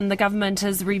The government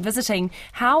is revisiting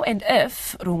how and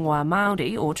if rongoā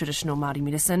Māori, or traditional Māori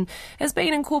medicine, has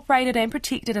been incorporated and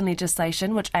protected in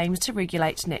legislation which aims to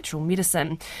regulate natural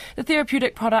medicine. The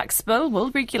Therapeutic Products Bill will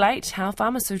regulate how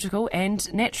pharmaceutical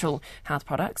and natural health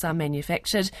products are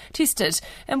manufactured, tested,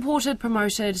 imported,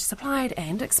 promoted, supplied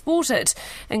and exported,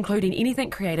 including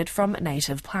anything created from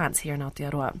native plants here in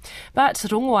Aotearoa. But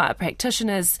rongoā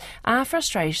practitioners are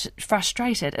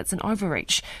frustrated it's an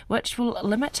overreach, which will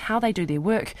limit how they do their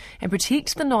work and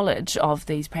protect the knowledge of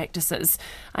these practices.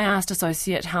 I asked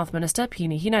Associate Health Minister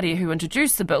Peeni Henare, who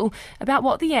introduced the bill, about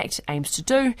what the Act aims to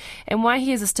do and why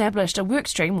he has established a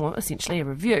workstream, or essentially a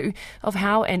review, of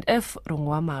how and if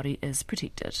rongoā Māori is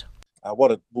protected.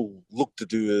 What it will look to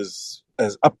do is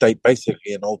update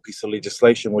basically an old piece of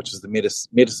legislation, which is the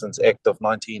Medicines Act of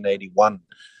 1981.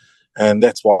 And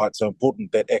that's why it's so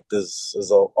important. That act is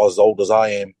as old as I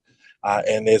am.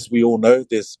 And as we all know,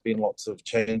 there's been lots of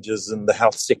changes in the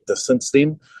health sector since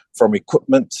then, from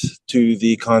equipment to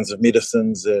the kinds of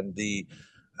medicines and the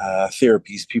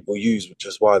therapies people use, which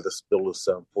is why this bill is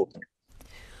so important.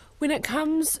 When it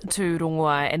comes to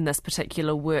rongoā in this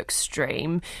particular work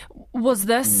stream, was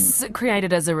this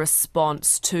created as a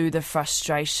response to the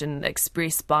frustration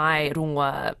expressed by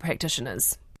rongoā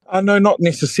practitioners? No, not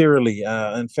necessarily.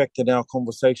 In fact, in our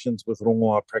conversations with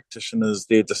rongoā practitioners,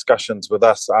 their discussions with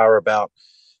us are about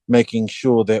making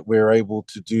sure that we're able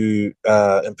to do,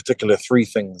 in particular, three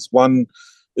things. One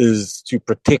is to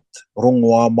protect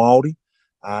rongoā Māori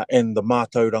and the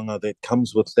mātauranga that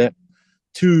comes with that.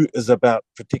 Two is about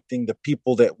protecting the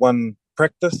people that one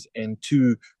practice and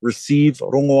two receive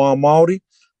rongoā Māori.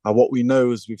 What we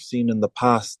know is we've seen in the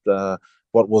past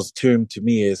what was termed to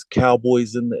me as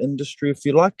cowboys in the industry, if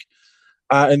you like.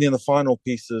 And then the final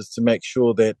piece is to make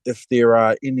sure that if there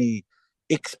are any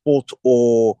export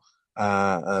or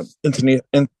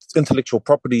intellectual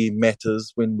property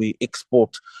matters when we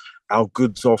export our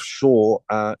goods offshore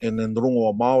and in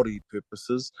rongoā Māori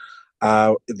purposes,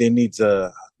 there needs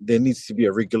to be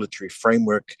a regulatory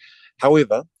framework.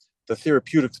 However, the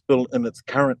Therapeutics Bill in its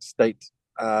current state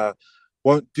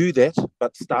won't do that,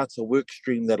 but starts a work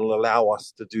stream that will allow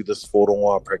us to do this for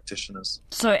rongoā practitioners.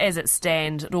 So as it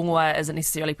stands, rongoā isn't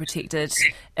necessarily protected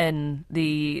in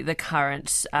the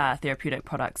current Therapeutic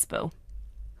Products Bill?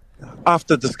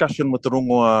 After discussion with the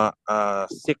rongoā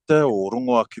sector or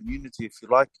rongoā community, if you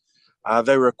like,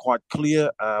 they were quite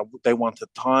clear. They wanted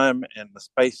time and the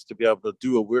space to be able to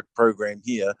do a work program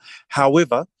here.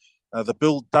 However, the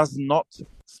bill does not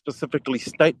specifically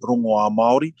state rongoā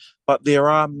Māori, but there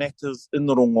are matters in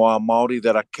the rongoā Māori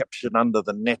that are captured under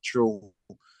the natural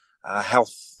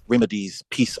health remedies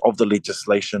piece of the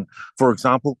legislation. For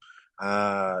example,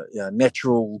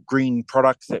 natural green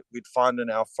products that we'd find in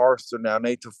our forests, in our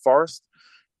native forest,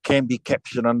 can be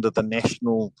captured under the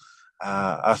national,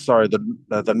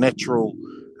 the natural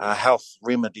health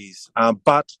remedies.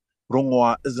 But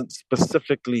rongoā isn't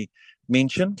specifically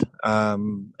mentioned,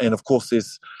 and of course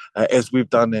there's, as we've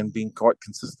done and been quite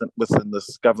consistent within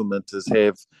this government, is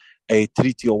have a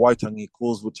Tiriti o Waitangi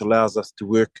clause which allows us to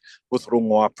work with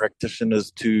rongoā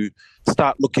practitioners to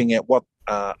start looking at what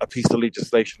a piece of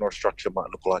legislation or structure might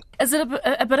look like. Is it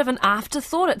a bit of an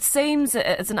afterthought? It seems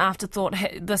it's an afterthought.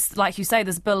 This, like you say,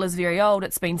 this bill is very old.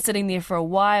 It's been sitting there for a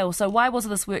while. So why was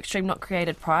this work stream not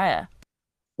created prior?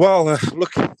 Well,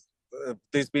 look,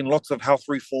 there's been lots of health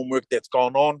reform work that's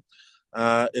gone on.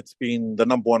 It's been the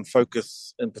number one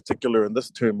focus, in particular, in this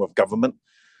term of government.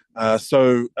 It's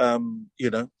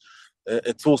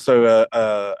also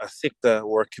a sector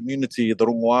or a community, the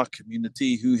rongoā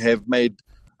community, who have made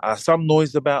some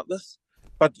noise about this.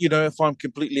 But, if I'm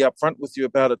completely upfront with you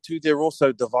about it too, they're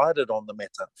also divided on the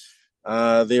matter.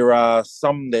 There are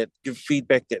some that give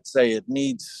feedback that say it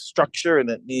needs structure and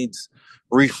it needs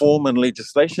reform and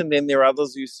legislation. Then there are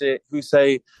others who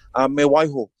say me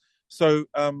waiho. So,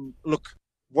 look,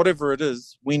 whatever it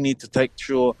is, we need to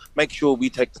make sure we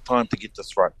take the time to get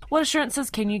this right. What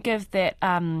assurances can you give that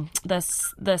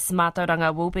this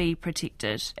mātauranga will be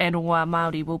protected and rongoā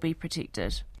Māori will be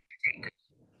protected?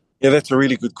 Yeah, that's a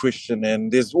really good question.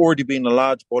 And there's already been a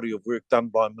large body of work done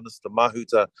by Minister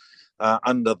Mahuta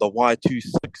under the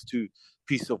Y262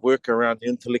 piece of work around the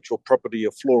intellectual property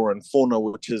of flora and fauna,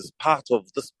 which is part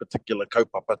of this particular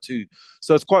kaupapa too.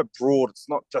 So it's quite broad. It's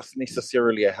not just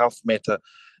necessarily a health matter.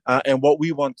 And what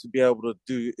we want to be able to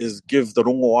do is give the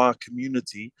rongoā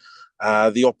community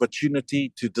the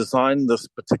opportunity to design this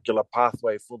particular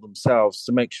pathway for themselves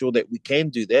to make sure that we can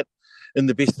do that in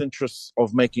the best interests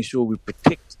of making sure we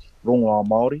protect rongoā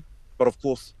Māori, but of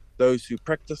course those who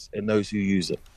practice and those who use it.